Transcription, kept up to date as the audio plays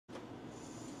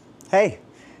Hey,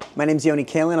 my name's Yoni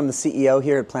Kalin. I'm the CEO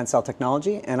here at Plant Cell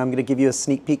Technology, and I'm going to give you a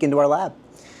sneak peek into our lab.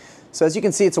 So as you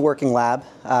can see, it's a working lab.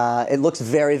 It looks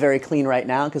very, very clean right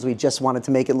now because we just wanted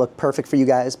to make it look perfect for you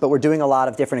guys, but we're doing a lot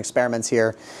of different experiments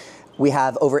here. We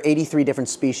have over 83 different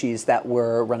species that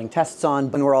we're running tests on,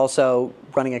 and we're also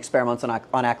running experiments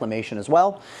on acclimation as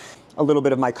well. A little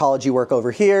bit of mycology work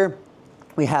over here.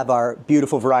 We have our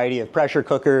beautiful variety of pressure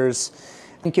cookers,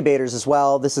 incubators as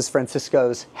well. This is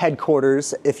Francisco's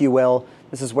headquarters, if you will.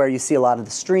 This is where you see a lot of the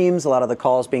streams, a lot of the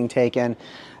calls being taken.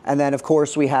 And then, of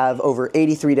course, we have over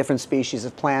 83 different species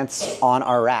of plants on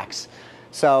our racks.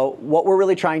 So what we're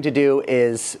really trying to do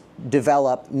is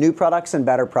develop new products and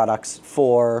better products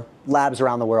for labs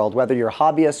around the world, whether you're a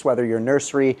hobbyist, whether you're a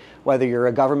nursery, whether you're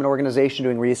a government organization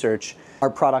doing research. Our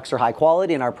products are high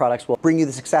quality and our products will bring you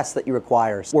the success that you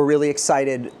require. We're really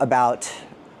excited about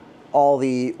all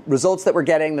the results that we're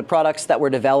getting, the products that we're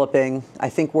developing. I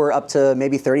think we're up to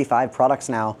maybe 35 products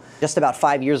now. Just about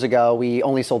 5 years ago, we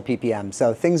only sold ppm.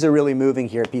 So things are really moving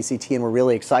here at PCT, and we're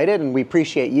really excited, and we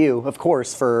appreciate you, of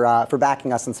course, for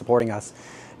backing us and supporting us.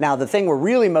 Now, the thing we're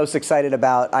really most excited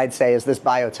about, I'd say, is this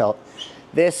BioTilt.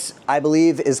 This, I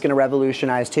believe, is going to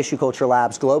revolutionize tissue culture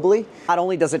labs globally. Not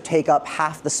only does it take up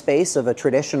half the space of a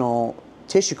traditional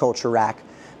tissue culture rack,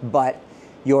 but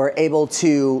you're able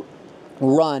to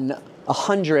run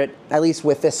 100, at least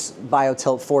with this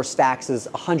BioTilt 4 stacks, is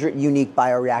 100 unique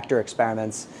bioreactor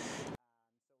experiments.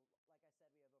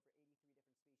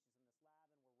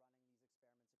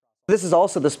 This is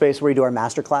also the space where we do our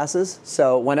master classes.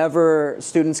 So whenever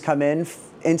students come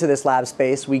into this lab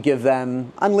space, we give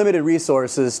them unlimited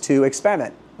resources to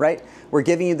experiment, right? We're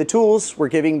giving you the tools, we're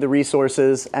giving you the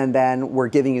resources, and then we're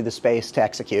giving you the space to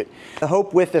execute. The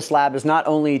hope with this lab is not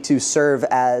only to serve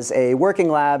as a working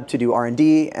lab to do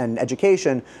R&D and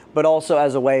education, but also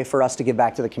as a way for us to give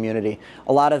back to the community.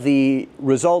 A lot of the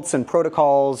results and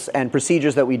protocols and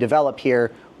procedures that we develop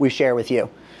here, we share with you.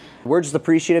 We're just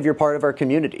appreciative you're part of our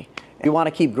community. We want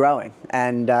to keep growing.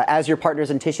 And as your partners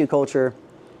in tissue culture,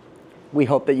 we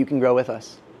hope that you can grow with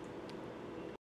us.